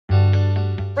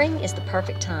Spring is the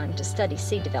perfect time to study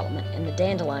seed development, and the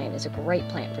dandelion is a great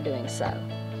plant for doing so.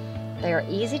 They are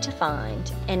easy to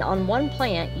find, and on one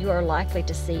plant you are likely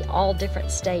to see all different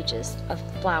stages of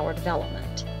flower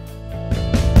development.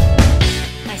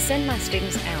 I send my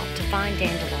students out to find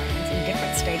dandelions in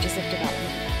different stages of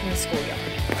development in the schoolyard.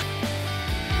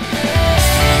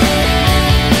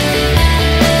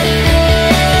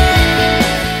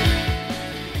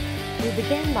 We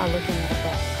begin by looking at a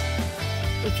bud.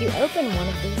 If you open one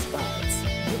of these buds,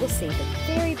 you will see the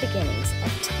very beginnings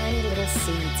of tiny little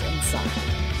seeds inside.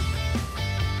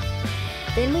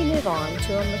 Then we move on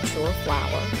to a mature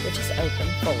flower, which is open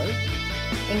fully,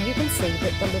 and you can see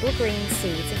that the little green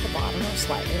seeds at the bottom are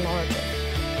slightly larger.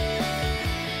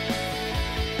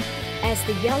 As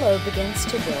the yellow begins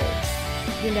to build,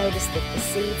 you notice that the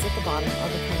seeds at the bottom are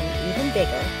becoming even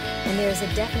bigger, and there is a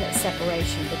definite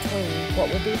separation between what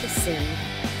will be the seed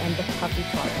and the puffy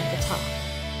part at the top.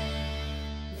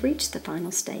 We've reached the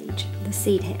final stage, the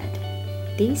seed head.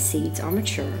 These seeds are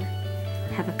mature,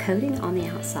 have a coating on the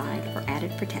outside for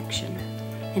added protection,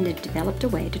 and have developed a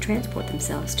way to transport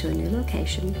themselves to a new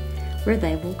location where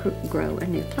they will grow a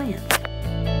new plant.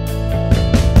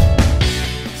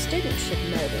 Students should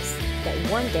notice that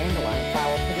one dandelion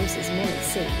flower produces many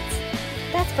seeds.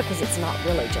 That's because it's not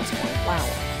really just one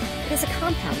flower. It is a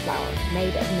compound flower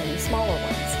made of many smaller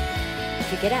ones. If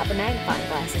you get out the magnifying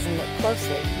glasses and look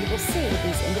closely, you will see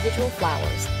these individual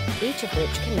flowers, each of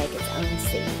which can make its own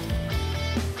seed.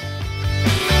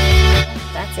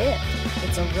 That's it.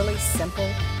 It's a really simple,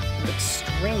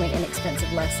 extremely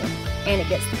inexpensive lesson, and it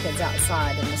gets the kids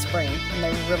outside in the spring, and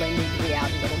they really need to be out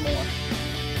a little more.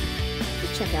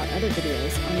 Check out other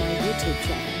videos on my YouTube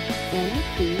channel,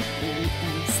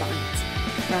 Npmmscience,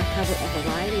 where I cover a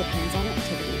variety of hands-on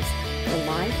activities for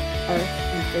life, earth,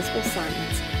 and physical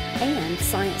science, and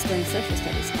science during social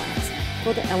studies class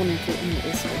for the elementary and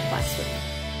middle school classroom.